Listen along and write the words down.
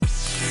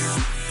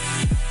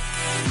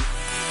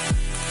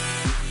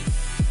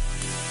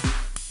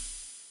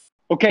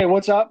Okay,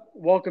 what's up?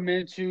 Welcome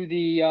into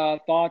the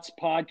Thoughts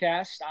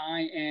Podcast.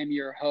 I am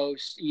your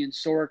host, Ian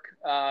Sork,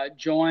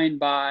 joined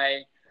by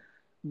a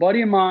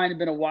buddy of mine. It's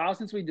been a while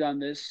since we've done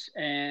this,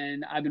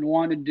 and I've been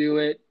wanting to do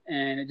it,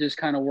 and it just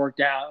kind of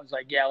worked out. I was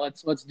like, yeah,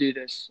 let's do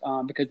this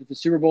because it's the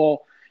Super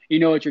Bowl. You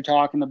know what you're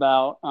talking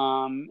about,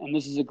 and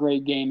this is a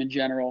great game in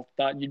general.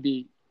 Thought you'd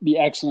be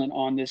excellent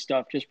on this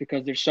stuff just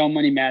because there's so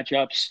many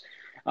matchups.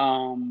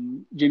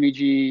 Jimmy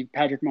G,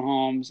 Patrick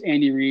Mahomes,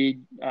 Andy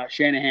Reid,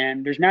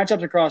 Shanahan. There's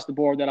matchups across the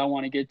board that I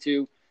want to get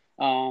to.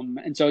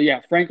 And so,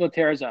 yeah, Frank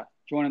Laterza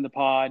joining the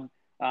pod.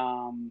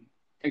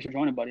 Thanks for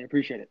joining, buddy. I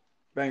appreciate it.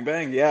 Bang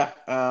bang, yeah.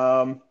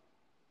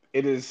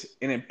 It is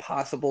an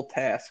impossible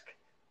task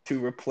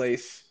to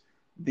replace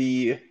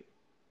the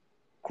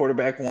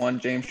quarterback one,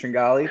 James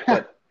Tringali,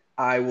 but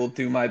I will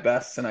do my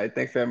best tonight.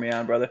 Thanks for having me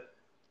on, brother.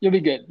 You'll be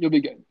good. You'll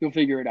be good. You'll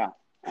figure it out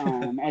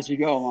as we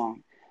go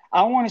along.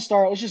 I want to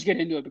start. Let's just get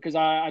into it because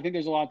I think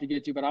there's a lot to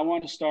get to, but I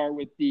want to start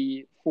with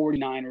the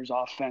 49ers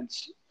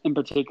offense in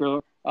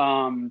particular.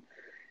 And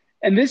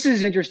this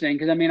is interesting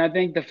because, I mean, I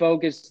think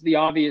the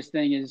obvious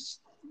thing is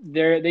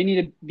they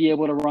need to be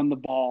able to run the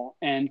ball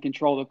and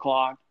control the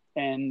clock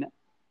and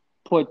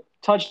put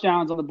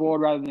touchdowns on the board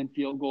rather than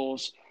field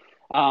goals.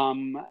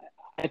 Um,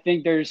 I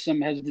think there's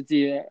some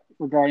hesitancy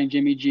regarding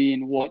Jimmy G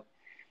and what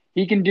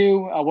he can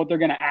do, what they're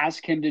going to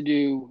ask him to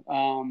do.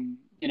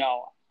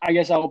 I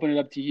guess I'll open it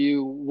up to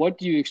you. What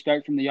do you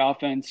expect from the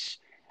offense?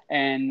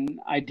 And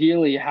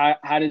ideally,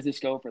 how does this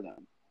go for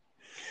them?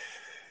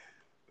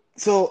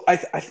 So I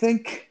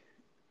think,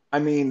 I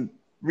mean,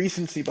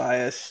 recency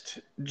biased.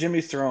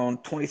 Jimmy's thrown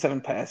 27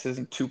 passes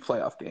in two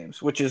playoff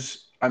games, which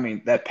is, I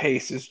mean, that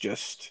pace is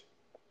just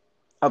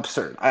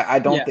absurd. I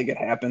don't Yeah. think it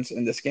happens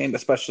in this game,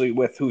 especially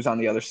with who's on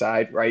the other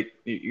side, right?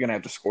 You're gonna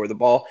have to score the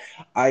ball.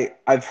 I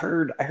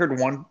heard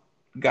one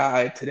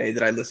guy today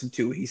that I listened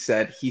to, he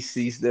said he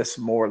sees this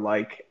more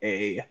like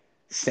a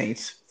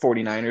Saints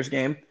 49ers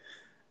game.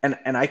 And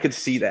I could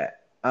see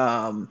that.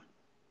 I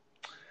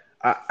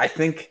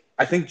think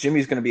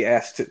Jimmy's gonna be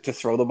asked to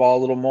throw the ball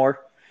a little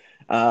more.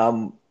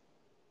 Um,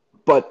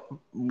 but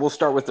we'll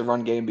start with the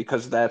run game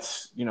because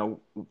that's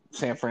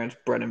San Fran's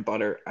bread and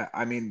butter.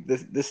 I mean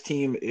this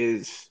team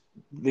is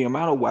the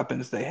amount of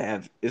weapons they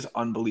have is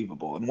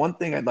unbelievable. And one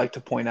thing I'd like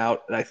to point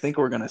out that I think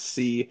we're going to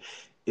see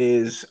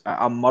is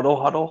a muddle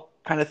huddle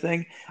kind of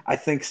thing. I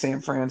think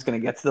San Fran's going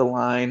to get to the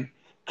line.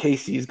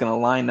 Casey is going to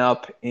line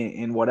up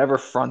in whatever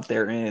front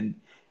they're in,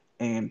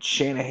 and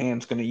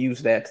Shanahan's going to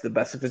use that to the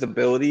best of his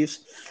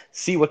abilities,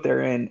 see what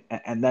they're in,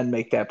 and then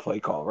make that play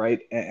call,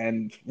 right?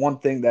 And one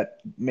thing that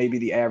maybe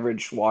the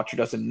average watcher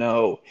doesn't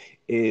know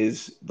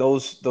is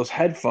those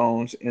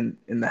headphones in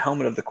the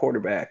helmet of the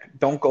quarterback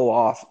don't go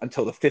off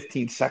until the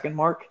 15-second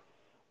mark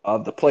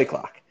of the play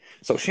clock.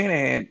 So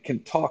Shanahan can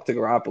talk to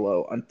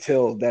Garoppolo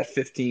until that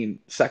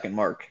 15-second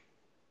mark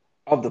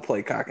of the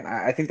play clock. And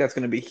I think that's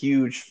going to be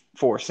huge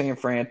for San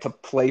Fran to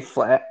play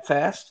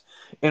fast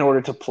in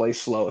order to play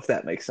slow, if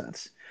that makes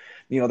sense.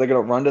 They're going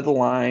to run to the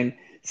line,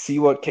 see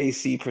what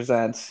KC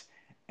presents,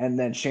 and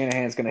then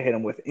Shanahan's going to hit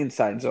him with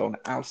inside zone,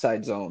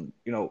 outside zone,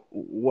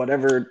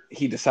 whatever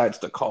he decides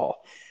to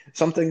call.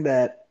 Something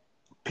that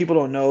people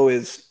don't know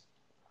is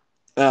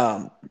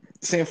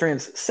San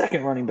Fran's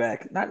second running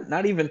back,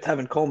 not even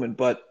Tevin Coleman,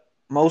 but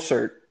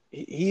Mostert.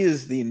 He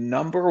is the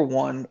number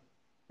one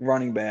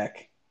running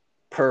back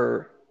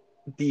per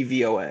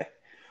DVOA,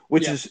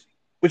 which Yeah. is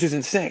which is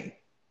insane.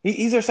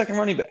 He's our second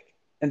running back,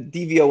 and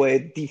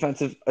DVOA,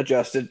 defensive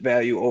adjusted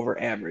value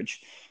over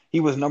average. He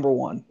was number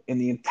one in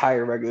the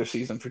entire regular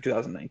season for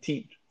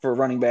 2019 for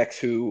running backs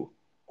who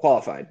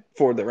qualified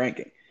for the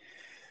ranking.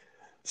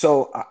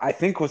 So I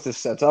think what this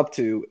sets up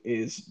to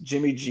is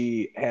Jimmy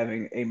G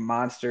having a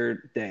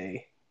monster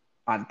day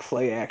on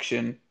play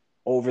action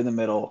over the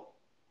middle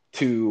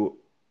to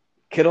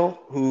Kittle,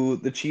 who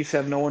the Chiefs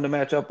have no one to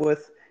match up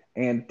with,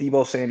 and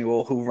Deebo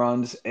Samuel, who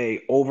runs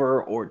a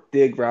over or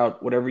dig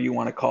route, whatever you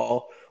want to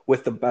call,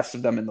 with the best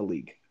of them in the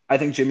league. I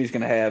think Jimmy's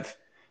going to have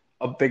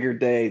a bigger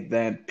day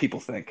than people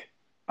think,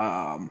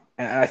 and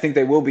I think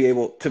they will be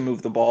able to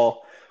move the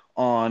ball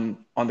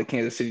on the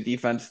Kansas City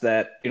defense.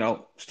 That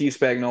Steve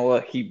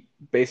Spagnuolo, he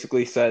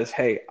basically says,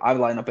 "Hey, I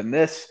line up in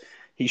this."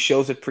 He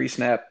shows it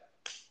pre-snap.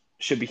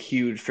 Should be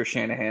huge for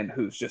Shanahan,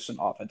 who's just an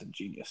offensive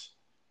genius.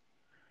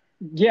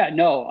 Yeah,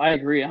 no, I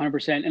agree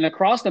 100%. And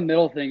across the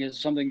middle thing is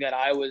something that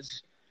I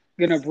was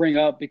going to bring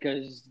up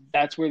because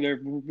that's where they're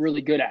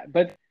really good at.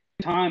 But at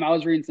the time, I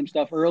was reading some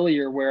stuff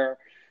earlier where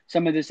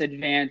some of this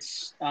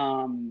advanced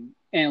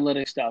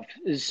analytic stuff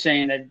is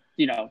saying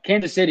that,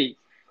 Kansas City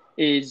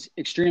is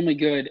extremely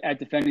good at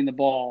defending the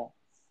ball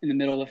in the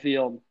middle of the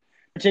field,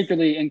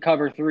 particularly in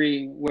cover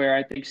three, where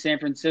I think San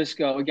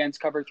Francisco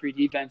against cover three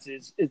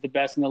defenses is the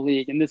best in the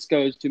league. And this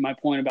goes to my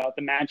point about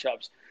the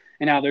matchups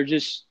and how they're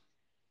just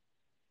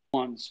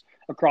ones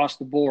across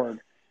the board,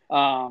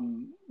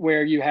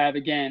 where you have,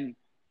 again,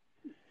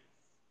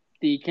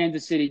 the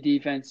Kansas City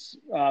defense.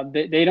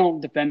 They don't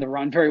defend the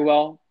run very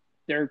well.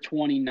 They're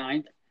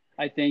 29th,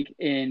 I think,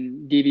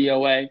 in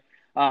DVOA,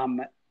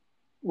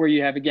 where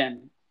you have,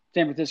 again,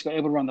 San Francisco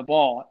able to run the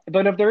ball.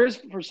 But if there is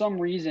for some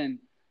reason,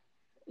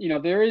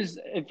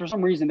 if for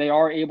some reason they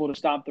are able to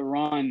stop the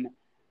run,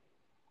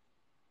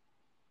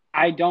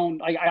 I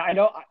don't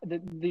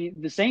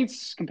the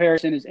Saints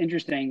comparison is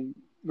interesting.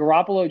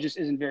 Garoppolo just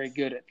isn't very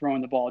good at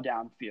throwing the ball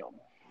downfield.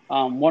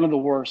 One of the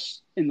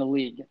worst in the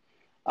league.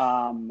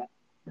 Um,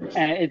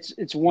 and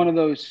it's one of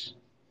those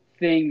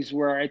things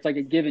where it's like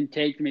a give and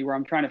take for me where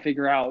I'm trying to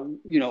figure out,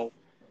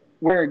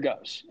 where it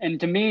goes. And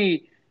to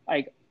me,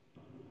 like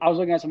I was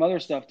looking at some other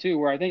stuff too,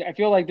 where I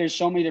feel like there's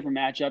so many different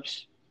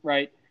matchups,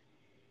 right?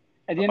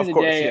 At the end of Of the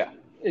course, day, yeah.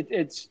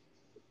 it's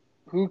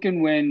who can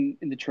win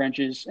in the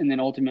trenches and then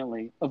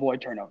ultimately avoid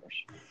turnovers.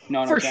 You know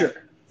what I'm For saying?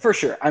 sure. For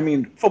sure. I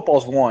mean,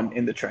 football's won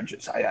in the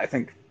trenches. I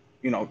think,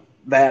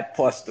 that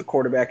plus the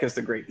quarterback is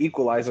the great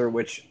equalizer,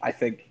 which I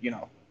think,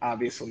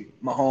 obviously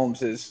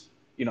Mahomes is,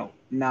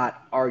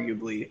 not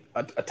arguably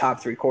a top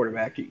three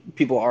quarterback.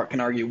 Can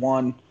argue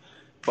one,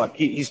 but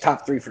he's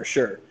top three for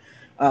sure.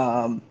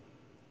 Um,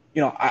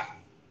 you know, I,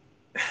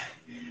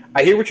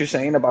 I hear what you're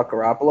saying about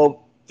Garoppolo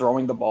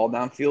throwing the ball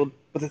downfield,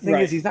 but the thing is,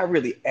 Right. he's not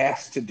really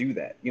asked to do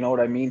that. You know what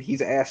I mean?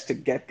 He's asked to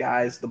get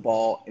guys the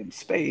ball in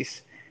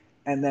space,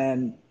 and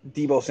then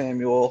Debo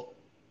Samuel.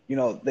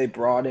 They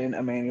brought in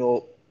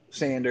Emmanuel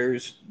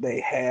Sanders.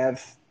 They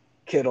have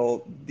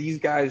Kittle. These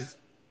guys,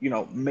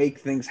 make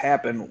things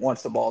happen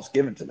once the ball's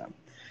given to them.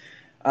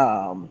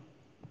 Um,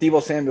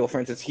 Debo Samuel, for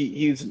instance,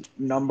 he's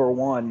number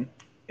one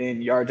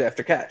in yards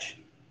after catch.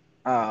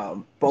 Um,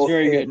 It's both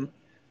very good. him,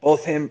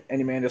 both him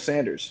and Emmanuel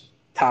Sanders,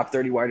 top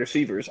 30 wide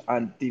receivers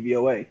on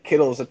DVOA.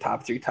 Kittle is a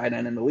top three tight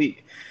end in the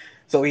league,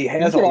 so he You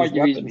has could all these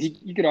argue weapons.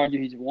 you could argue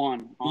he's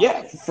one, Yeah,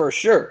 honestly. for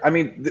sure. I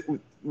mean,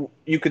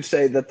 you could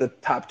say that the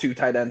top two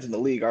tight ends in the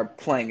league are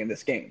playing in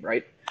this game,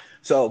 right?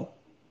 So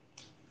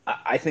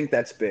I think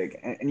that's big.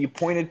 And you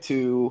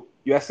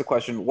asked the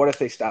question, what if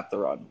they stop the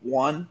run?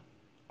 One,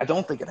 I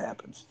don't think it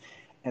happens.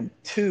 And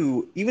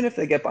two, even if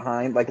they get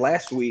behind, like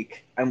last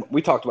week, and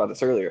we talked about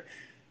this earlier,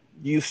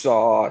 you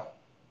saw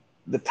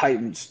the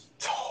Titans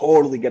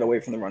totally get away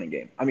from the running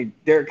game. I mean,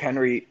 Derrick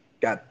Henry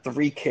got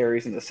 3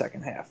 carries in the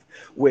second half,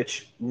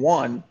 which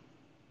one,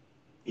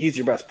 he's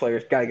your best player,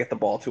 got to get the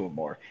ball to him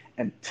more.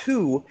 And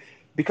two,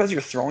 because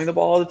you're throwing the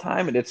ball all the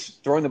time, and it's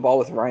throwing the ball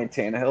with Ryan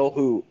Tannehill,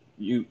 who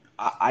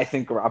I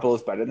think Garoppolo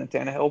is better than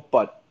Tannehill,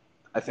 but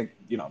I think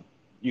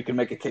you can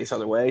make a case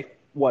other way.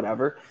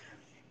 Whatever.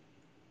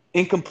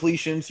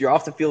 Incompletions, you're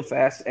off the field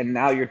fast, and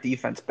now your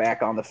defense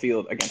back on the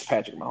field against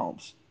Patrick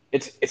Mahomes.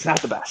 It's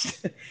not the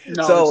best. No,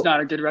 it's So not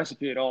a good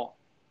recipe at all.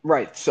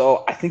 right.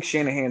 So I think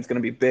Shanahan's going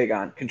to be big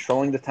on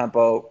controlling the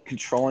tempo,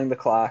 controlling the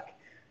clock,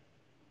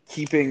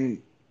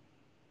 keeping,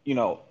 you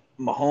know,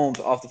 Mahomes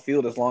off the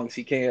field as long as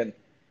he can.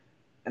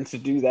 And to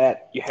do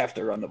that, you have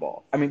to run the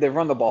ball. I mean, they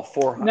run the ball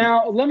 400.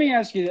 Now, let me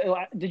ask you: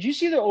 did you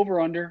see the over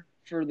under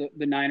for the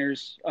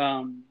Niners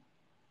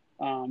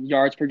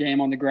yards per game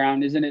on the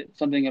ground? Isn't it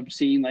something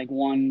obscene like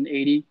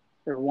 180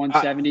 or I,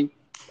 170?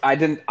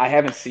 I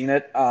haven't seen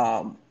it.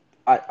 I'm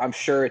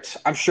sure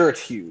it's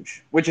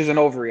huge, which is an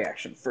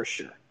overreaction for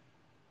sure.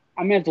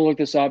 I'm gonna have to look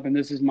this up, and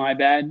this is my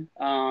bad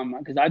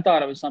because I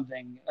thought it was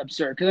something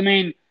absurd. Because I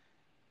mean,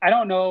 I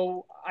don't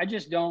know. I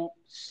just don't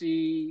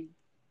see.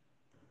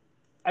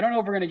 I don't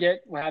know if we're going to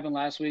get what happened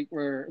last week,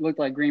 where it looked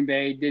like Green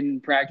Bay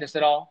didn't practice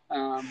at all,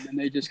 and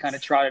they just kind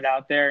of trotted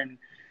out there and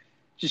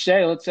just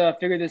say, let's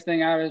figure this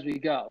thing out as we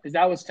go, because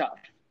that was tough.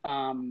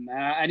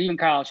 And even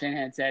Kyle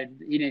Shanahan said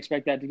he didn't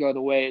expect that to go the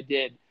way it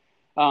did.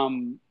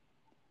 Um,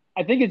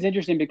 I think it's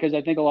interesting because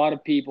I think a lot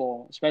of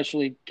people,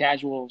 especially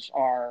casuals,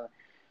 are,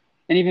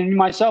 and even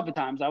myself at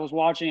times, I was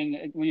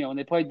watching, when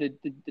they played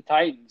the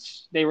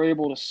Titans, they were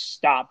able to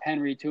stop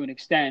Henry to an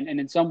extent. And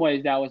in some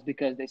ways, that was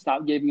because they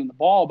stopped giving him the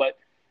ball. But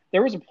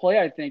there was a play,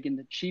 I think, in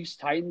the Chiefs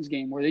Titans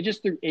game where they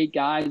just threw 8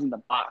 guys in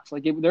the box.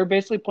 They're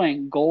basically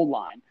playing goal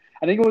line.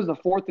 I think it was the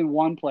 4th and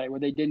 1 play where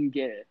they didn't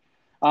get it.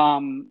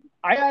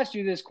 I asked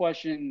you this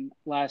question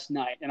last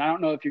night, and I don't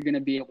know if you're going to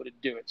be able to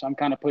do it. So I'm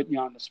kind of putting you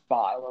on the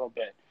spot a little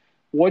bit.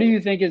 What do you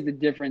think is the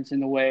difference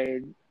in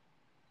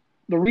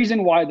the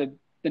reason why the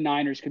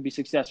Niners could be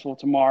successful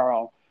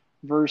tomorrow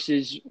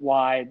versus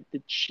why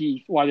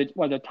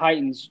the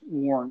Titans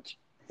weren't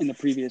in the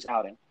previous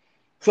outing?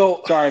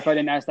 So Sorry if I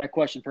didn't ask that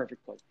question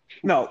perfectly.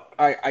 no,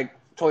 I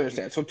totally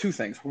understand. So two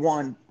things.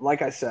 One,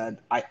 like I said,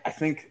 I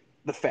think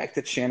the fact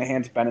that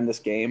Shanahan's been in this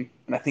game,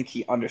 and I think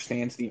he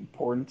understands the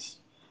importance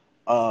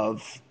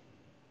of,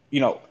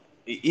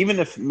 even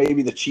if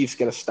maybe the Chiefs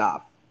get a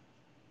stop,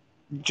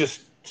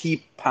 just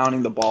keep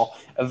pounding the ball.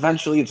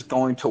 Eventually, it's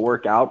going to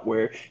work out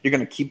where you're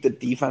going to keep the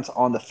defense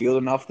on the field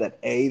enough that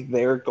A,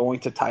 they're going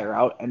to tire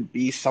out, and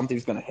B,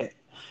 something's going to hit.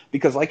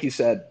 Because, like you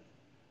said,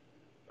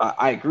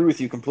 I agree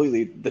with you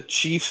completely. The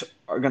Chiefs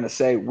are going to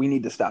say, we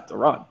need to stop the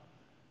run.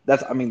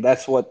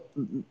 That's what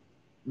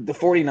the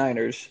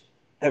 49ers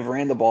have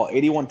ran the ball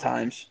 81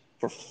 times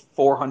for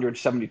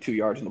 472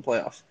 yards in the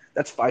playoffs.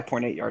 That's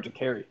 5.8 yards a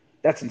carry.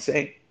 That's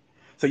insane.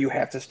 So you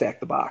have to stack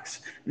the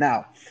box.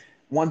 Now,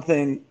 one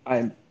thing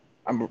I'm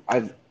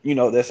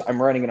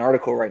writing an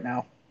article right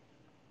now,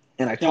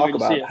 and I Can't wait talk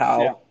to see about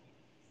it. Yeah.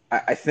 how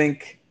I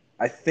think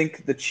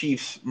the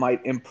Chiefs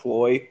might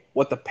employ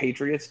what the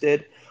Patriots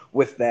did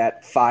with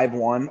that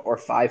 5-1 or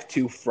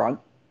 5-2 front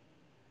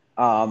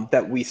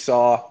that we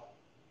saw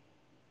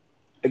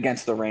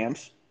against the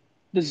Rams.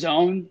 The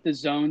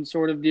zone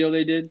sort of deal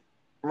they did.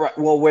 Right.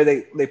 Well, where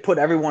they put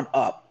everyone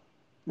up,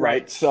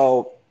 Right. right?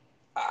 So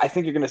I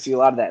think you're going to see a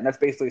lot of that, and that's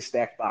basically a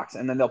stacked box.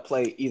 And then they'll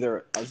play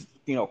either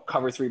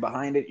cover three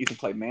behind it. You can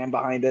play man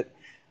behind it.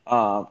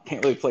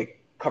 Can't really play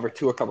cover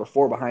two or cover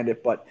four behind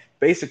it, but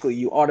basically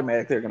you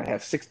automatically are going to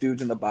have six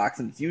dudes in the box,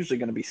 and it's usually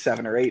going to be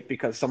 7 or 8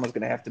 because someone's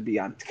going to have to be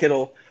on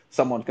Kittle,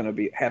 someone's going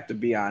to have to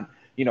be on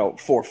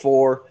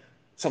 4-4.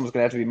 Someone's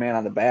going to have to be man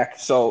on the back.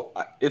 So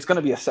it's going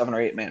to be a 7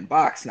 or 8 man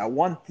box. Now,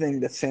 one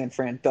thing that San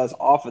Fran does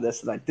off of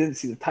this that I didn't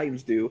see the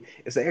Titans do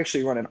is they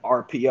actually run an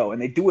RPO,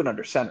 and they do it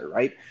under center,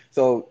 right?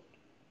 So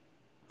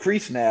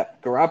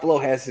pre-snap,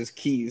 Garoppolo has his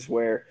keys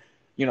where,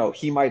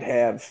 he might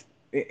have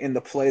in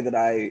the play that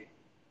I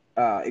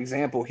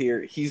example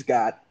here, he's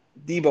got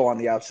Debo on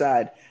the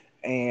outside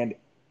and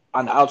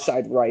on the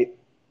outside right,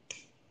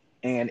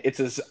 and it's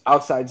his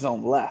outside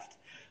zone left.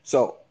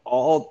 So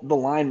all the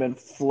linemen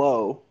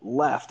flow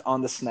left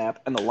on the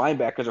snap, and the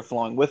linebackers are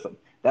flowing with them.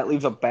 That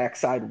leaves a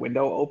backside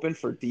window open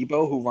for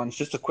Debo, who runs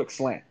just a quick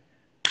slant.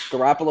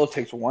 Garoppolo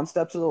takes one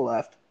step to the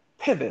left,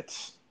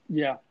 pivots,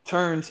 Yeah.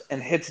 turns,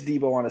 and hits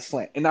Debo on a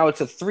slant. And now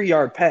it's a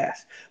 3-yard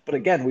pass. But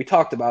again, we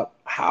talked about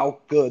how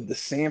good the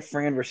San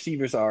Fran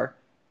receivers are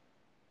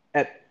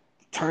at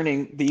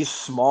turning these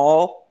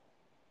small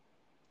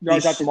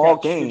Yards after small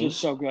catch, games which is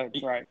so good.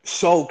 Right.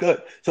 so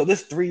good. So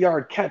this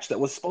 3-yard catch that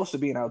was supposed to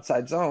be an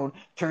outside zone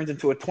turns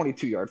into a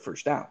 22-yard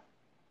first down.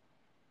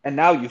 And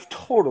now you've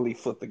totally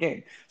flipped the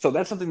game. So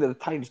that's something that the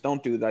Titans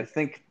don't do that I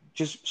think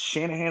just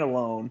Shanahan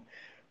alone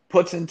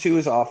puts into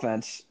his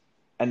offense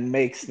and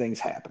makes things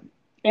happen.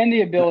 And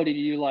the ability to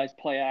utilize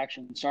play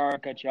action. Sorry to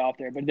cut you off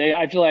there, but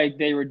I feel like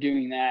they were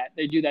doing that.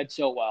 They do that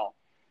so well.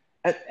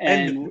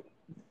 And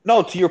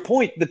no, to your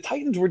point, the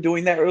Titans were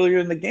doing that earlier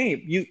in the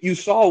game. You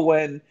saw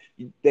when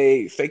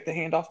they faked the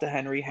handoff to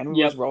Henry. Henry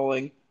Yep. was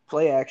rolling,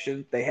 play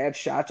action. They had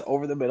shots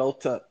over the middle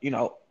to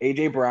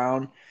A.J.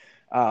 Brown,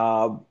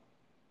 and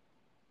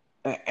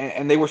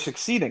they were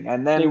succeeding.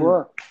 And then They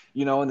were.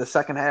 in the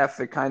second half,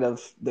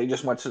 they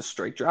just went to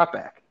straight drop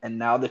back. And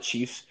now the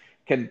Chiefs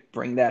can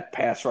bring that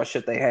pass rush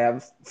that they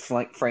have.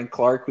 Frank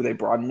Clark, who they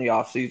brought in the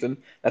offseason,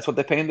 that's what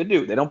they pay him to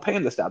do. They don't pay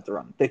him to stop the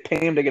run. They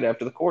pay him to get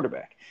after the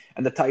quarterback.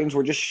 And the Titans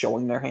were just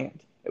showing their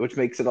hand, which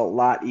makes it a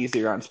lot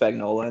easier on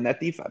Spagnuolo and that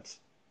defense.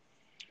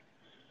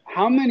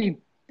 How many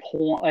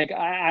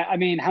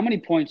how many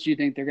points do you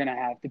think they're going to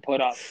have to put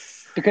up?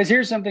 Because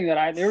here's something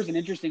there was an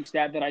interesting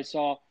stat that I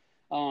saw.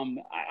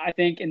 I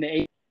think in the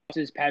 8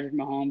 losses Patrick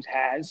Mahomes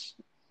has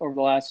over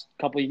the last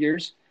couple of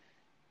years,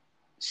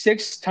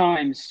 6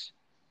 times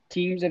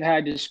teams have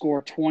had to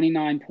score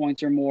 29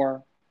 points or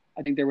more.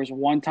 I think there was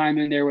one time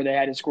in there where they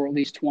had to score at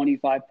least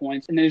 25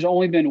 points. And there's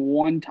only been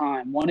one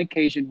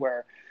occasion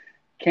where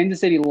Kansas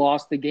City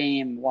lost the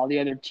game while the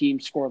other team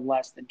scored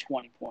less than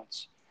 20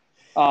 points.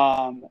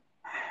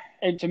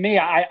 And to me,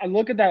 I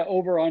look at that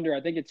over-under.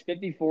 I think it's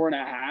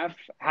 54.5.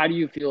 How do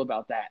you feel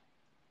about that?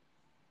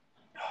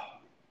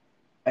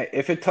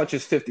 If it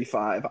touches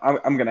 55,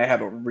 I'm going to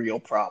have a real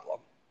problem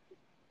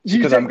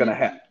because I'm going to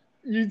have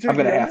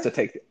to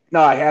take it.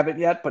 No, I haven't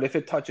yet, but if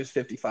it touches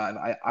 55,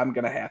 I'm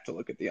going to have to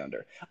look at the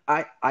under.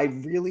 I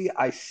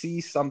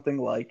see something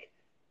like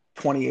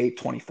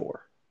 28-24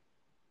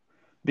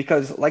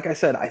 because, like I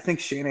said, I think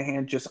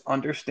Shanahan just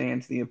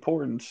understands the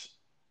importance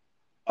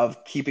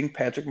of keeping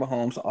Patrick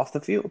Mahomes off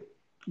the field.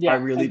 Yeah, I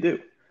really do.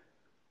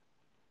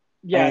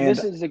 Yeah, and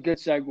this is a good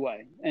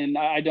segue, and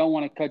I don't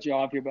want to cut you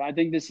off here, but I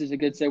think this is a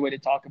good segue to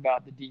talk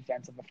about the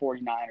defense of the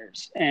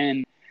 49ers.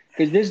 And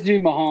because this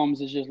dude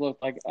Mahomes has just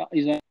looked like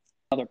he's on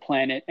another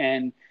planet,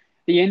 and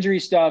the injury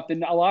stuff,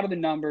 and a lot of the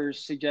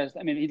numbers suggest,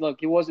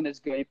 he wasn't as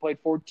good. He played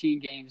 14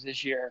 games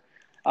this year.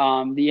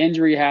 The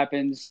injury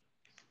happens.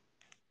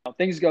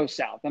 Things go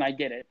south, and I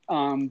get it.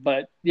 But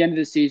at the end of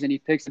the season, he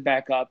picks it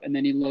back up, and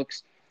then he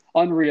looks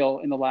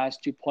unreal in the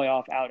last 2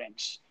 playoff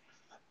outings.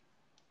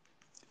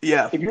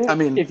 Yeah, if you're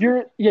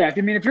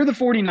the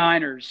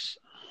 49ers,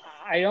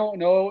 I don't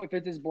know if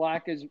it's as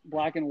black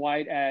and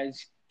white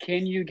as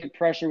can you get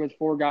pressure with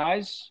 4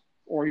 guys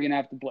or you're gonna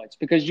have to blitz.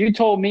 Because you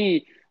told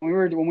me when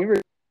we were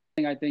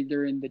I think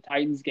during the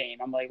Titans game,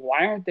 I'm like,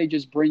 why aren't they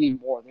just bringing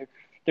more?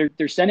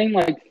 They're sending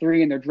like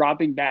 3 and they're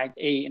dropping back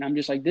 8, and I'm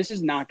just like, this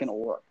is not gonna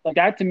work. Like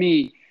that to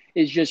me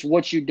is just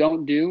what you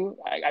don't do.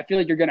 I feel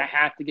like you're gonna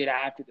have to get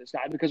after this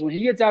guy because when he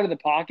gets out of the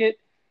pocket,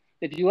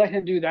 if you let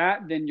him do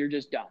that, then you're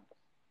just done.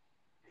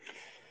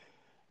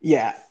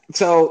 Yeah.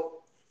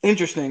 So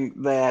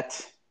interesting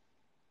that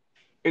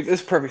this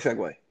is a perfect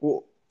segue.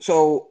 Well,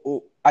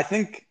 so I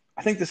think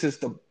this is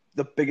the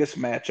biggest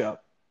matchup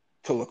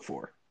to look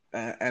for,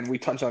 and we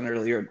touched on it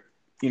earlier.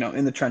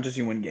 In the trenches,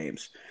 you win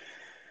games.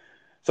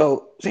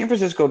 So San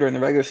Francisco during the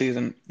regular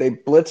season, they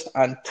blitzed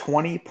on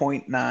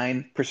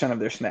 20.9% of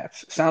their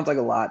snaps. Sounds like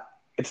a lot.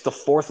 It's the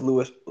 4th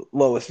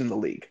lowest in the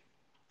league,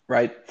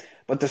 right?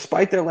 But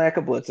despite their lack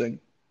of blitzing,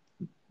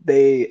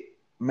 they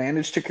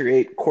managed to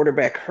create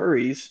quarterback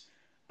hurries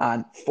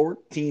on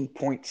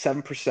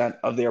 14.7%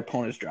 of their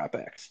opponent's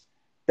dropbacks.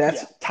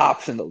 That's Yeah.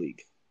 tops in the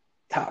league.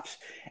 Tops.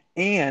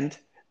 And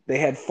they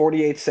had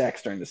 48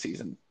 sacks during the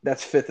season.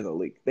 That's fifth in the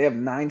league. They have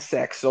 9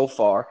 sacks so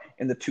far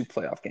in the 2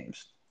 playoff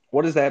games.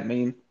 What does that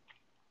mean?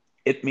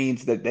 It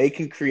means that they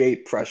can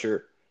create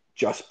pressure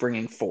just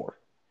bringing 4,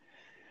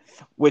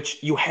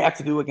 which you have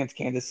to do against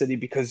Kansas City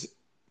because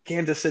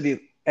Kansas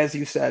City, as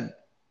you said,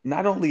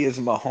 not only is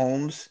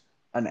Mahomes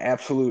an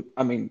absolute,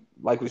 I mean,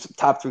 like we said,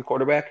 top 3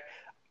 quarterback,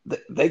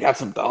 they got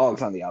some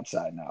dogs on the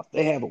outside now.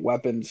 They have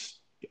weapons,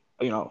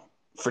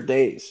 for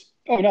days.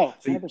 Oh no,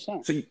 So,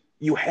 100%.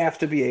 you have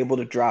to be able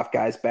to drop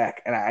guys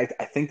back, and I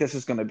think this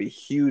is going to be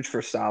huge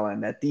for Saleh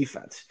and that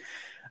defense.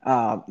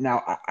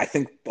 Now, I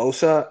think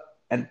Bosa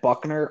and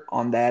Buckner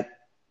on that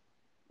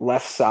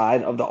left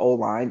side of the O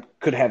line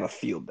could have a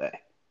field day.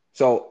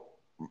 So,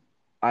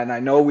 and I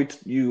know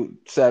you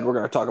said we're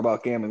going to talk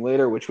about gambling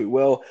later, which we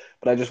will,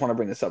 but I just want to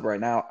bring this up right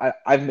now.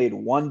 I've made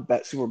one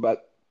Super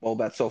Bowl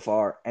bet so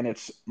far, and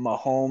it's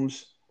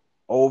Mahomes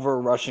over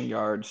rushing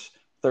yards,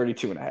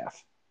 32.5.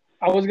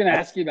 I was going to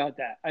ask you about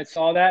that. I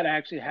saw that. I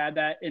actually had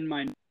that in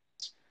my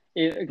notes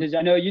because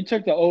I know you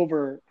took the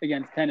over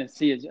against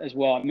Tennessee as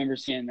well. I remember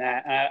seeing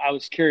that. I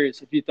was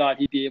curious if you thought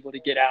he'd be able to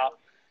get out.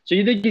 So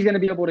you think he's going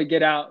to be able to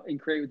get out and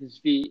create with his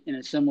feet in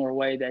a similar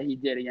way that he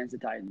did against the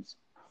Titans?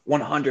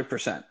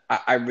 100%.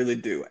 I really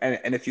do.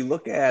 And if you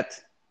look at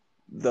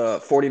the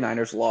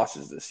 49ers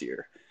losses this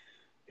year,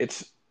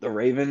 it's the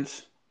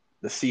Ravens,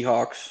 the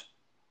Seahawks,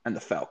 and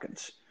the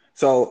Falcons.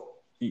 So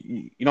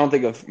you don't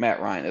think of Matt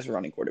Ryan as a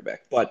running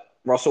quarterback, but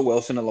Russell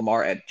Wilson and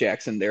Lamar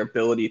Jackson, their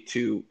ability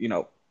to,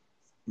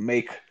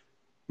 make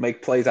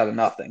plays out of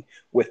nothing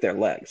with their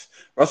legs.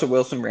 Russell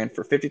Wilson ran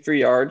for 53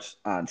 yards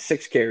on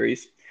 6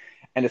 carries.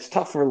 And it's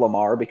tough for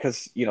Lamar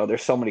because,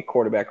 there's so many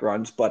quarterback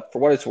runs. But for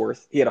what it's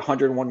worth, he had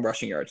 101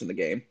 rushing yards in the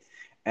game.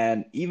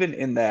 And even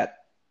in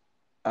that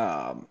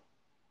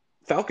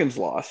Falcons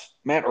loss,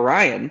 Matt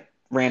Ryan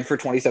ran for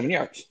 27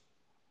 yards.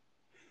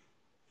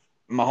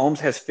 Mahomes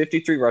has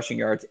 53 rushing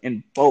yards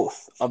in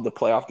both of the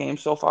playoff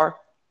games so far.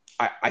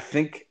 I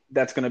think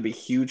that's going to be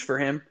huge for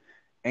him.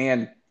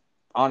 And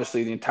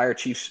honestly, the entire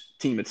Chiefs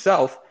team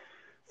itself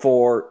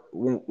for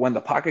when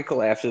the pocket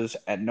collapses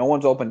and no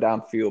one's open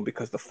downfield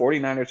because the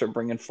 49ers are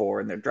bringing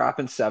 4 and they're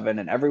dropping 7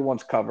 and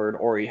everyone's covered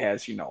or he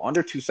has,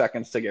 under 2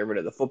 seconds to get rid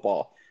of the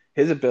football.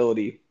 His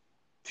ability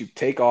to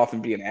take off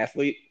and be an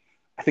athlete,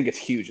 I think it's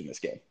huge in this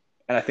game.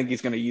 And I think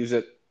he's going to use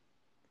it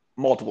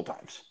multiple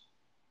times.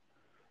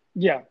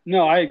 Yeah,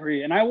 no, I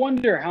agree. And I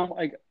wonder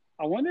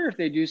I wonder if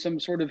they do some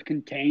sort of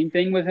contain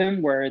thing with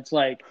him where it's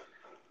like,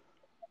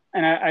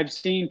 and I've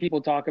seen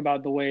people talk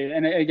about the way,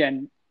 and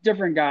again,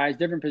 different guys,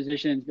 different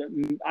positions. But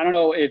I don't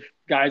know if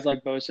guys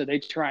like Bosa, they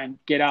try and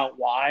get out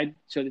wide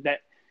so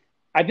that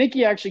I think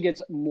he actually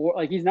gets more,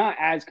 like he's not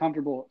as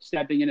comfortable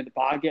stepping into the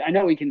pocket. I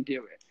know he can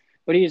do it,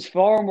 but he is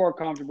far more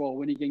comfortable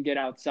when he can get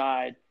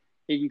outside,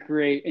 he can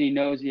create, and he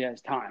knows he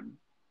has time.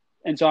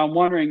 And so I'm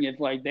wondering if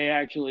like they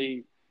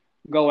actually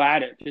go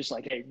at it, just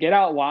like, hey, get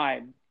out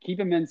wide, keep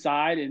him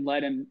inside and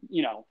let him,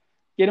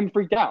 get him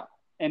freaked out.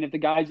 And if the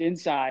guy's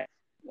inside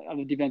of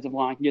the defensive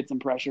line can get some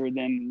pressure,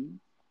 then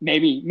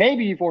maybe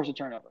you force a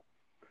turnover.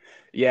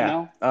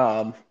 Yeah.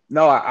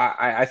 No,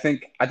 I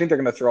think they're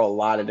going to throw a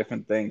lot of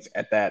different things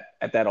at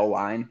that O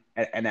line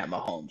and at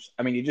Mahomes.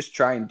 I mean, you just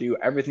try and do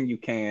everything you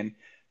can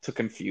to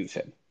confuse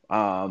him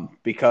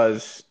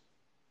because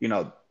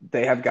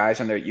they have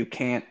guys in there you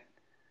can't,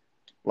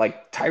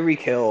 like Tyreek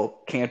Hill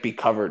can't be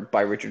covered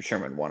by Richard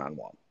Sherman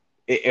one-on-one.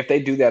 If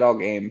they do that all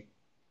game,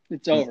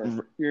 it's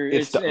over.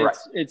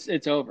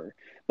 It's over.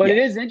 But yeah. It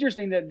is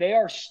interesting that they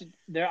are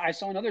there. I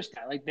saw another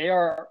stat, like they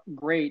are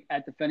great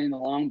at defending the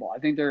long ball. I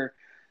think they're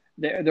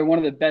one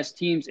of the best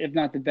teams, if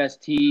not the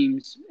best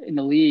teams in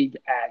the league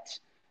at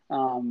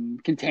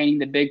containing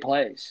the big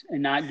plays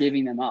and not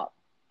giving them up.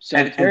 So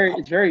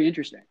it's very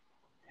interesting.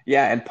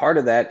 Yeah, and part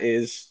of that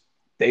is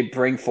they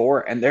bring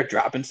 4 and they're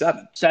dropping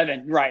 7.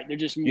 7, right? They're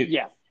just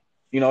You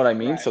know what I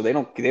mean? Right. So they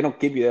don't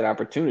give you that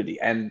opportunity.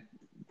 And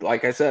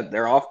like I said,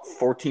 they're off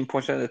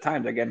 14% of the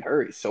time. They're getting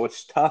hurries. So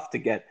it's tough to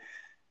get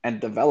and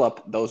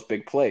develop those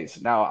big plays.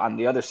 Now, on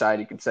the other side,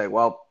 you can say,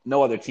 well,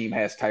 no other team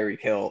has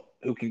Tyreek Hill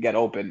who can get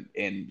open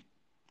in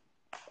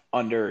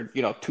under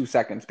 2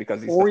 seconds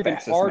because he's the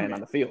fastest man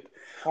on the field.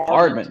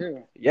 Hardman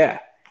too. Yeah.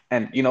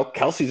 And,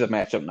 Kelsey's a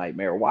matchup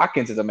nightmare.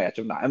 Watkins is a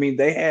matchup nightmare. I mean,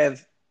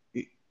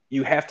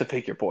 you have to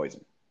pick your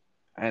poison.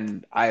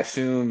 And I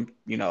assume,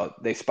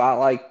 they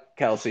spotlight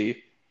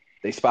Kelsey,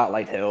 they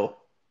spotlight Hill,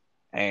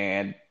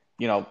 and,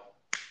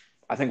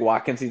 I think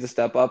Watkins needs to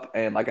step up.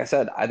 And like I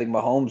said, I think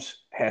Mahomes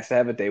has to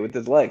have a day with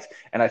his legs.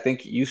 And I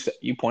think you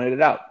pointed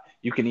it out.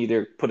 You can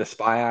either put a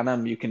spy on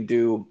him. You can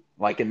do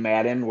like in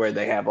Madden where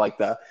they have like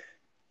the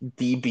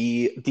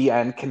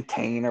DN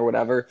contain or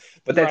whatever.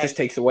 But that just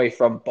takes away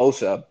from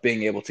Bosa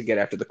being able to get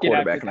after the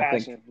quarterback.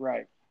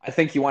 I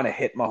think you want to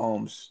hit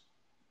Mahomes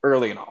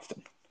early and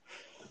often.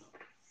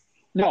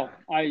 No,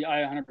 I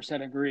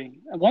 100% agree.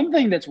 One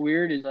thing that's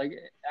weird is like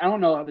I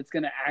don't know if it's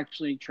going to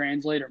actually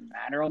translate or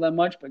matter all that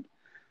much, but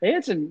they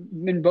had some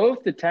in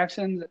both the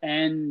Texans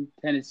and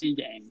Tennessee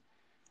game.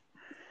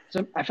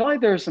 So I feel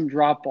like there were some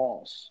drop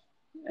balls,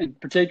 and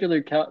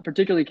particularly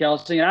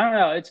Kelsey. And I don't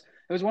know, it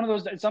was one of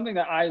those. It's something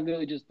that I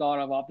literally just thought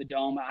of off the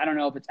dome. I don't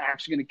know if it's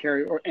actually going to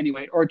carry or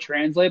anyway or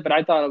translate, but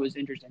I thought it was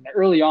interesting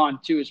early on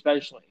too,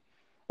 especially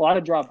a lot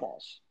of drop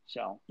balls. So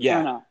I don't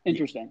Yeah, know,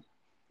 interesting.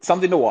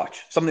 something to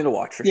watch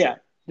for Yeah,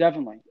 sure.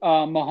 definitely.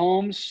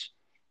 Mahomes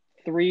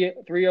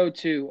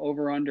 302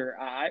 over under.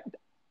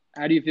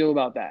 How do you feel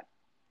about that?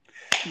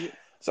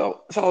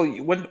 So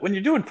when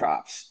you're doing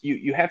props,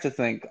 you have to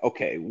think,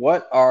 okay,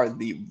 what are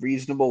the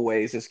reasonable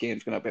ways this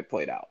game's going to be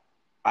played out?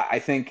 I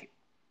think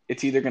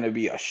it's either going to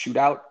be a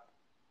shootout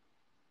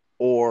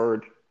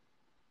or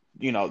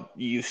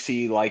you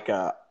see like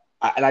and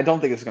I don't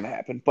think it's going to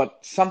happen, but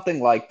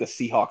something like the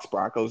Seahawks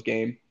Broncos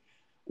game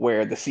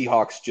where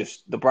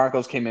the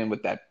Broncos came in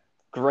with that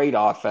great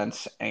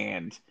offense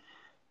and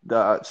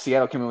the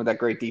Seattle came in with that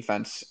great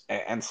defense,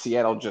 and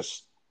Seattle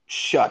just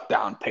shut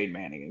down Peyton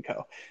Manning and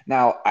co.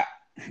 Now,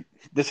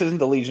 this isn't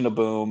the Legion of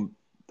Boom.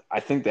 I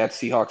think that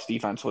Seahawks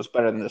defense was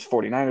better than this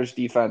 49ers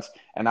defense.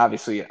 And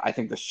obviously, I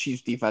think the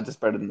Chiefs defense is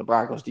better than the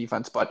Broncos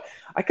defense. But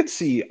I could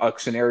see a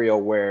scenario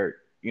where,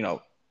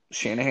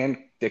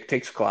 Shanahan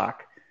dictates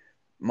clock,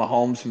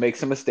 Mahomes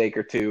makes a mistake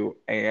or two,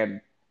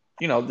 and,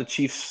 the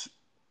Chiefs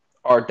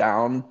are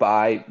down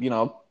by,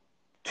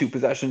 two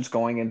possessions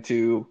going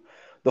into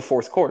the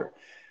fourth quarter.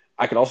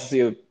 I could also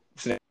see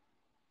a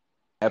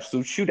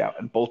absolute shootout,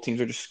 and both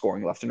teams are just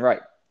scoring left and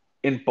right.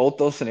 In both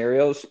those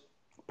scenarios,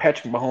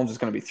 Patrick Mahomes is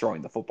going to be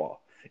throwing the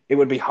football. It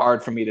would be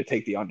hard for me to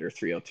take the under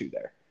 302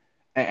 there.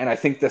 And I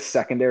think the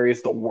secondary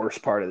is the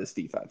worst part of this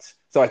defense.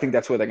 So I think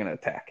that's where they're going to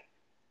attack.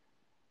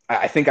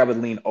 I think I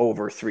would lean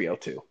over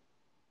 302.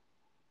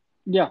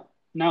 Yeah,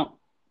 no,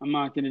 I'm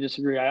not going to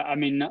disagree. I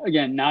mean,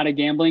 again, not a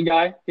gambling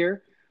guy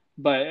here,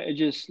 but it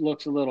just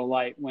looks a little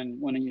light when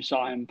you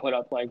saw him put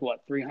up like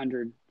what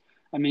 300.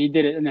 I mean, he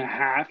did it in a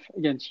half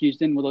against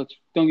Houston. Well,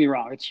 don't get me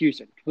wrong, it's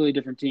Houston, completely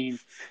different team,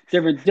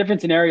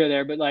 different scenario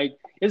there. But like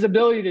his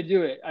ability to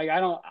do it, like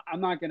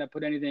I'm not going to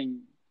put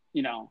anything,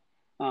 you know,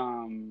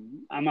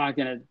 I'm not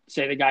going to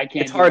say the guy It's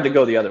can't do hard to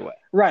go anything. the other way.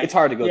 It's Right.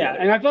 hard to go the Yeah, other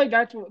and way. I feel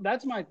like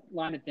that's my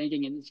line of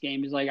thinking in this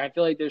game is like I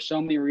feel like there's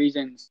so many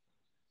reasons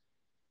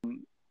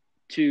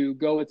to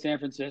go with San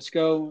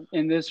Francisco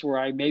in this, where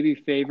I maybe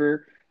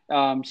favor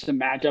some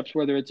matchups,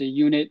 whether it's a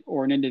unit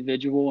or an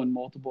individual in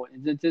multiple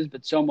instances.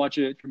 But so much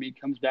of it for me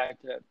comes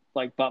back to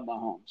like Butt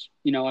Mahomes.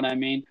 You know what I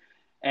mean?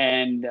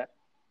 And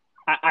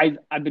I've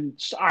been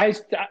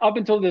up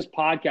until this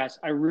podcast,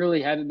 I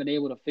really haven't been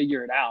able to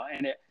figure it out.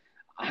 And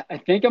I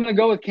think I'm going to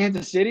go with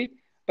Kansas City,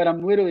 but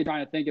I'm literally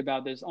trying to think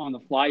about this on the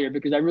fly here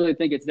because I really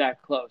think it's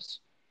that close.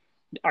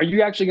 Are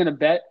you actually going to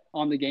bet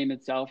on the game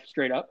itself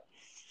straight up?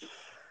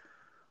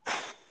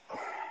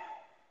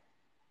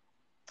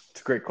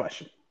 It's a great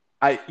question.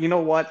 You know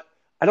what?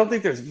 I don't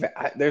think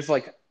there's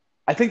like,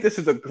 I think this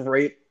is a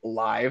great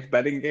live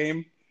betting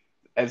game,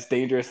 as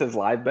dangerous as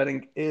live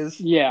betting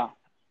is. Yeah,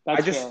 I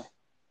that's just, fair.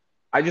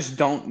 I just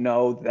don't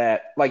know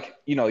that, like,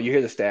 you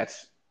hear the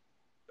stats.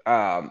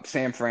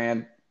 San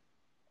Fran,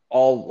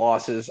 all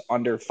losses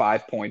under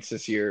 5 points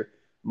this year.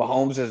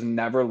 Mahomes has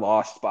never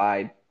lost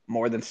by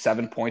more than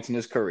 7 points in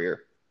his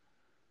career.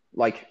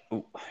 Like,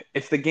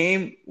 if the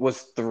game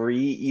was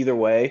three either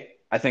way,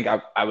 I think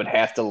I would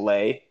have to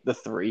lay the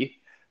three.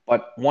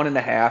 But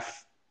 1.5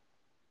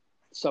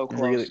 So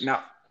really close.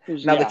 now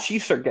Yeah, the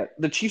Chiefs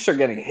are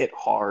getting hit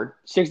hard,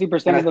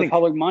 60% and I of the think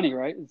public money,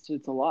 right?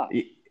 It's a lot.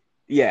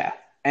 yeah,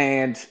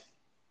 and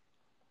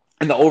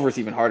the over is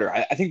even harder.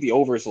 I think the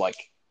over is like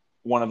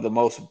one of the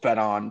most bet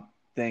on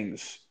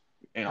things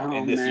Oh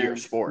in this year's man,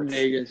 sports.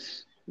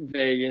 Vegas,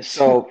 Vegas.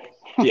 So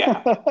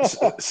yeah,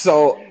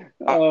 so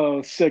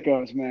Oh,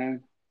 sickos,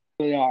 man.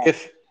 They are.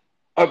 if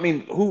I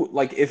mean who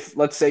like if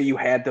let's say you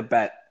had to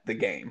bet the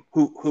game,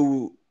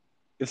 who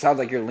it sounds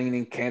like you're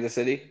leaning Kansas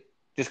City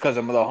just because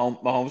of the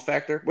Mahomes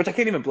factor, which I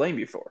can't even blame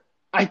you for.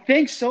 I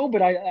think so,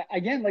 but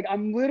again, like I've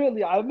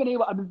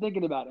been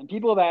thinking about it, and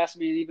people have asked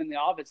me, even in the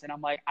office, and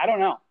I'm like, I don't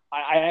know.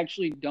 I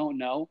actually don't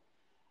know.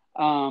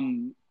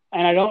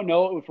 And I don't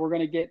know if we're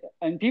going to get,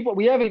 and people,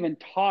 we haven't even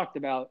talked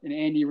about an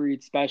Andy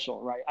Reid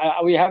special, right?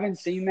 We haven't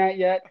seen that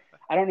yet.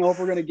 I don't know if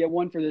we're going to get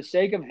one for the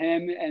sake of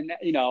him. And,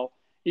 you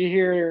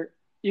hear,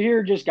 you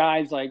hear just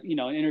guys like,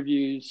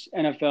 interviews,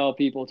 NFL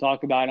people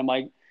talk about him.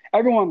 Like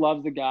everyone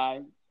loves the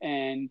guy.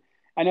 And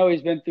I know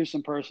he's been through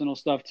some personal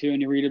stuff too.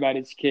 And you read about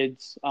his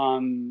kids,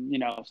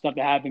 stuff that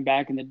happened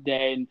back in the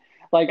day. And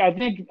like, I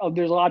think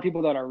there's a lot of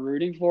people that are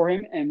rooting for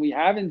him and we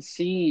haven't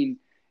seen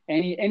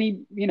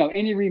any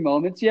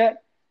moments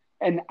yet,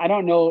 and I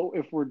don't know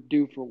if we're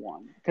due for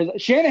one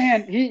because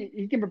Shanahan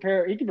he can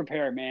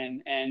prepare,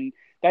 man, and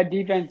that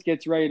defense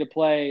gets ready to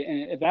play,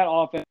 and if that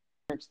offense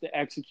starts to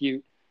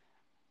execute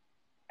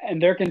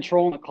and they're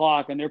controlling the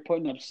clock and they're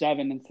putting up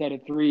 7 instead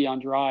of 3 on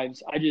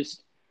drives, I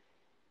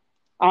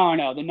don't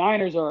know. The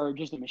Niners are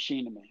just a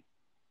machine to me.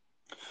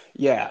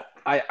 Yeah,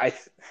 I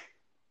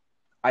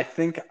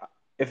think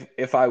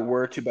if I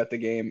were to bet the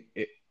game,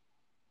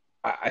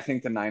 I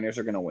think the Niners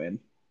are going to win.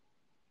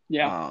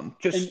 Yeah.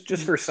 Just And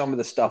for some of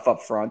the stuff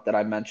up front that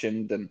I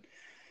mentioned, and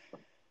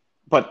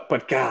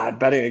but God,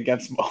 betting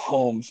against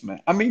Mahomes,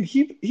 man. I mean,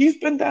 he's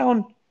been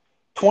down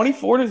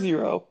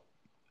 24-0,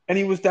 and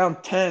he was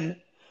down 10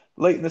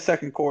 late in the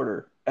second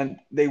quarter, and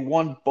they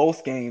won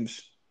both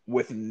games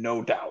with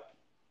no doubt,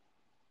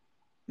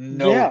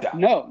 no yeah, doubt.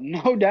 no,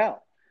 no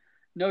doubt.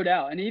 No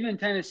doubt. And even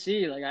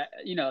Tennessee, like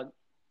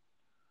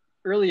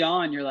early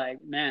on you're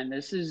like, man,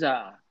 this is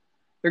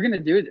they're gonna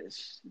do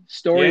this. Yeah,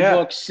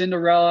 Storybook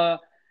Cinderella,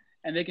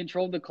 and they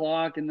controlled the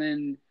clock. And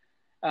then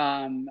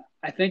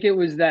I think it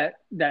was that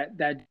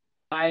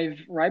drive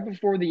right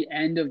before the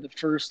end of the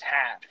first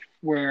half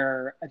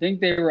where I think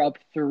they were up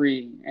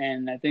three,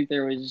 and I think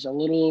there was a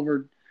little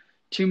over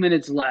 2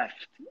 minutes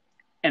left,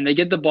 and they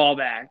get the ball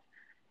back.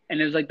 And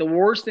it was like the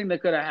worst thing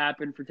that could have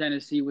happened for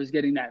Tennessee was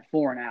getting that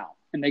 4-and-out.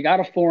 And they got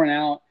a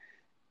 4-and-out.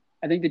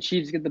 I think the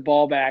Chiefs get the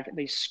ball back.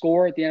 They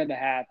score at the end of the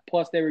half.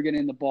 Plus, they were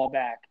getting the ball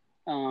back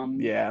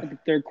yeah. at the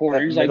third quarter.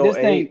 That He's like, middle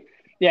this thing, eight.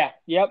 yeah,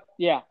 yep,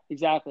 yeah,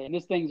 exactly. And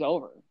this thing's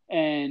over.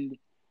 And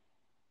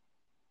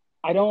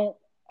I don't.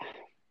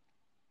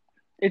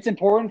 It's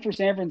important for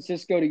San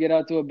Francisco to get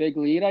out to a big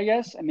lead, I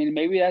guess. I mean,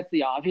 maybe that's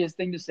the obvious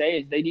thing to say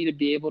is they need to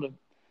be able to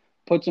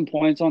put some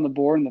points on the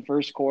board in the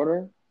first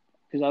quarter,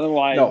 because No,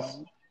 otherwise,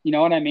 you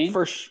know what I mean?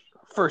 for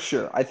for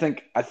sure. I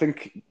think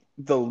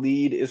the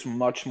lead is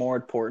much more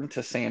important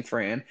to San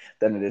Fran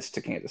than it is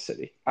to Kansas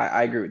City.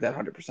 I agree with that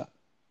 100%.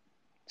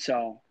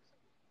 So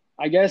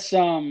I guess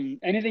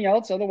anything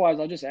else? Otherwise,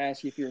 I'll just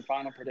ask you for your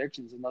final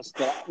predictions. Unless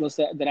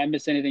did I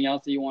miss anything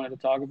else that you wanted to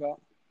talk about?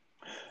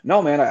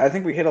 No, man, I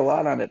think we hit a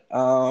lot on it.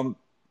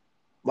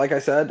 Like I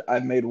said,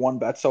 I've made one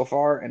bet so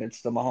far, and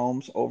it's the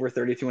Mahomes over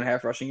 32 and a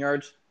half rushing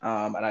yards.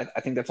 And I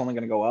think that's only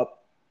going to go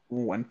up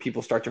when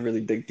people start to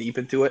really dig deep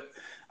into it.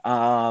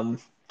 Um,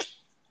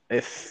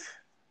 if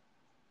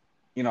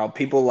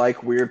people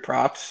like weird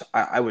props,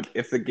 I would,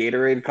 if the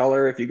Gatorade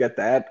color, if you get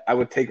that, I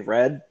would take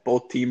red.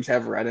 Both teams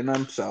have red in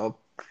them, so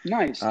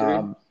Nice, dude.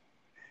 um,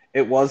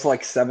 it was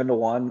like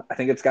 7-1. I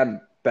think it's gotten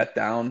bet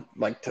down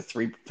like to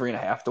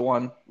 3.5 to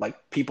 1.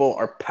 Like people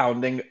are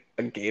pounding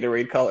a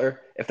Gatorade color.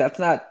 If that's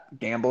not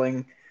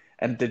gambling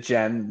and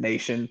Degen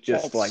Nation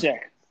just That's like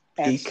sick.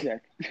 That's peak,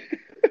 sick.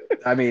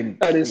 I mean,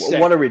 That is what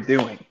sick. are we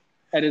doing?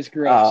 That is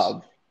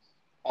gross.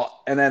 Um,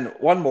 and then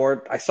one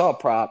more, I saw a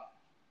prop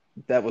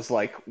that was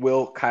like,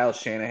 will Kyle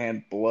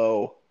Shanahan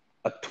blow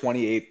a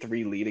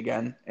 28-3 lead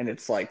again? And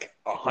it's like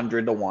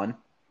 100-1.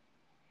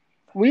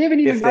 We haven't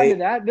even If gotten to they,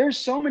 that. There's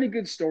so many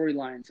good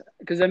storylines.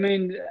 Because I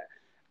mean,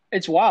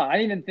 it's wild. I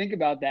didn't even think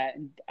about that.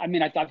 I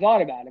mean, I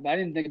thought about it, but I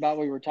didn't think about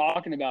we were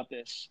talking about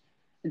this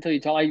until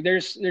you talk. Like,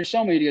 there's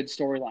so many good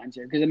storylines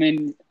here. Because I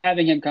mean,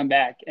 having him come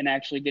back and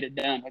actually get it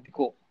done would be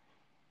cool.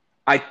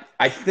 I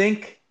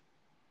think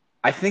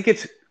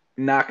it's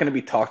not going to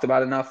be talked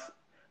about enough,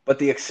 but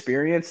the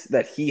experience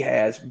that he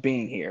has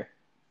being here,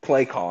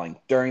 play calling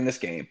during this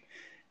game,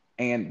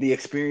 and the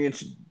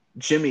experience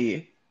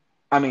Jimmy,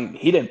 I mean,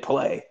 he didn't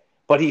play,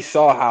 but he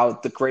saw how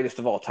the greatest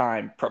of all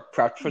time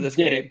prepped for this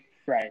Did it game.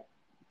 right.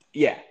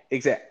 Yeah,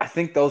 exactly. I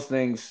think those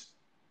things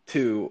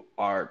too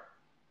are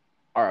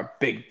a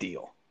big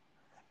deal.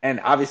 And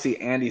obviously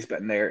Andy's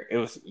been there. It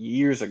was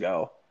years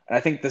ago. And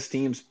I think this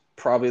team's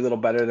probably a little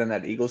better than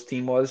that Eagles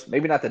team was.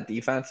 Maybe not the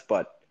defense,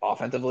 but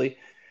offensively.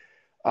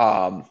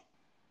 Um,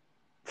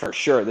 for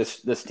sure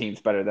this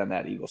team's better than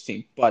that Eagles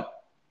team. But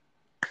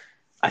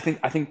I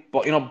think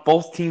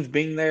both teams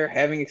being there,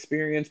 having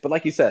experience, but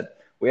like you said,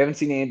 we haven't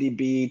seen Andy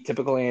be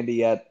typical Andy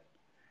yet.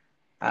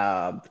 Will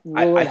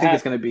I it think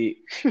it's going to happen?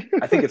 be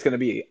I think it's going to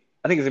be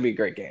I think it's going to be a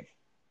great game.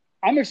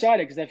 I'm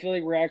excited because I feel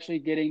like we're actually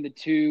getting the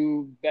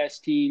two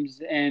best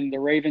teams, and the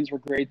Ravens were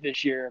great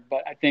this year,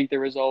 but I think there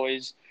was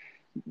always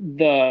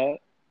the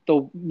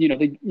the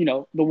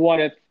what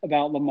if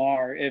about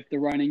Lamar if the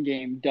running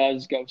game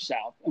does go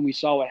south, and we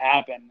saw what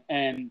happened.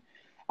 And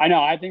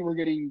I think we're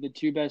getting the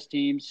two best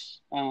teams,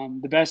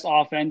 the best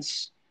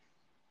offense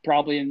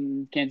probably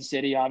in Kansas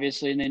City,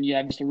 obviously, and then you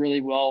have just a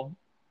really well.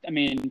 I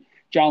mean,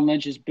 John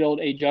Lynch has built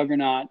a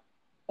juggernaut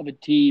of a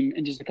team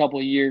in just a couple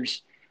of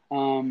years.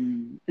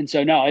 And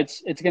so no,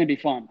 it's going to be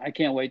fun. I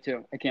can't wait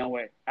to. I can't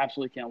wait.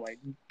 Absolutely can't wait.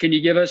 Can you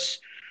give us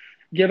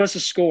a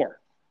score?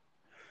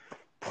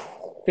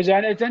 Because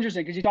it's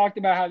interesting because you talked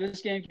about how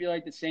this game could be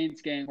like the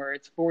Saints game where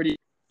it's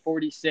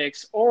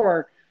 40-46,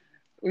 or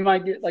we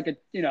might get like a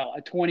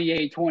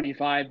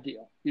 28-25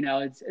 deal.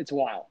 It's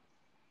wild.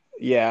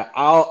 Yeah,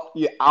 I'll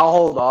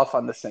hold off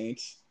on the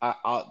Saints.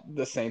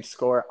 The Saints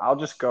score. I'll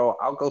go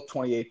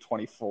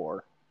 28-24,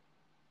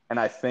 and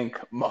I think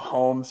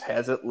Mahomes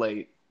has it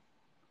late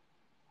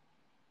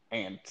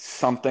and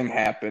something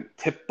happened.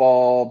 Tip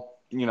ball,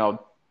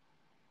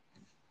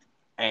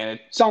 and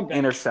Something.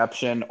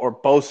 interception, or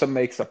Bosa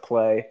makes a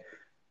play,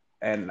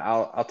 and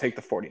I'll take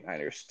the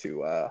 49ers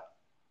to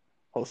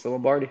host the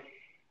Lombardi.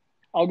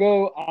 I'll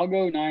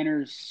go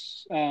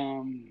Niners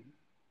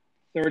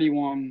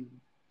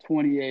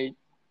 31-28.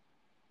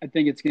 I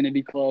think it's going to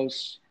be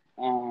close.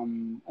 I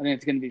think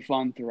it's going to be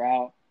fun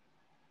throughout,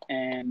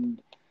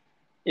 and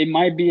it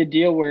might be a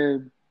deal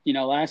where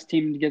last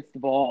team gets the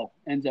ball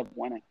ends up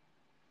winning.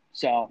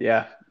 So,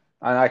 Yeah,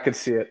 and I could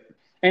see it.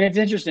 and it's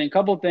interesting. A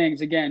couple of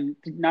things again,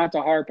 not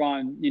to harp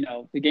on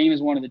the game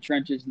is one of the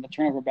trenches in the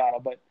turnover battle,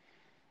 but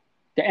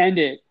to end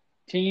it,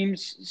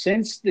 teams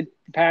since the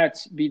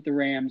Pats beat the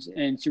Rams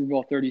in Super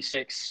Bowl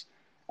 36,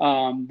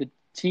 the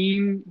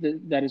team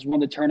that has won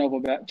the turnover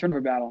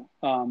battle,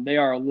 they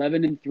are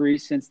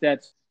 11-3 since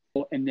that,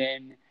 and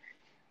then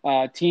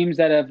teams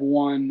that have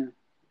won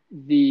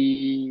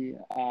the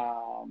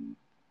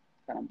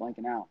God, I'm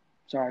blanking out.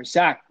 Sorry,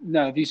 sack.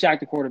 No, if you sack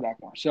the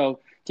quarterback more. So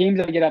teams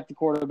that get up the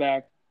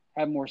quarterback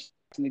have more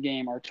sacks in the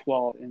game are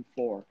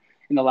 12-4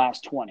 in the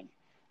last 20.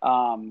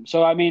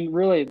 So I mean,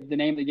 really, the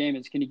name of the game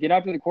is: can you get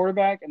up to the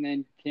quarterback, and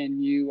then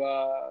can you,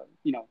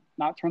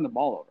 not turn the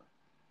ball over?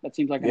 That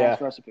seems like a Yeah,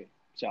 nice recipe.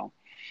 So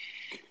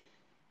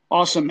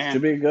awesome,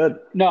 should man. be good.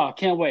 No,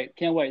 can't wait.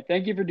 Can't wait.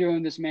 Thank you for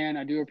doing this, man.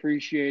 I do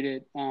appreciate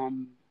it.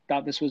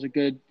 Thought this was a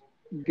good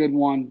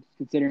one,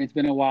 considering it's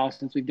been a while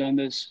since we've done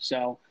this.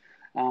 So,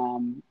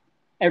 um,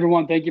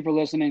 everyone, thank you for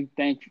listening.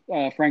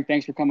 Frank,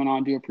 thanks for coming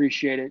on. Do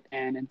appreciate it.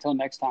 And until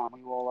next time,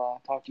 we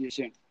will talk to you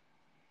soon.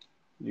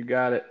 You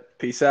got it.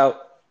 Peace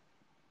out.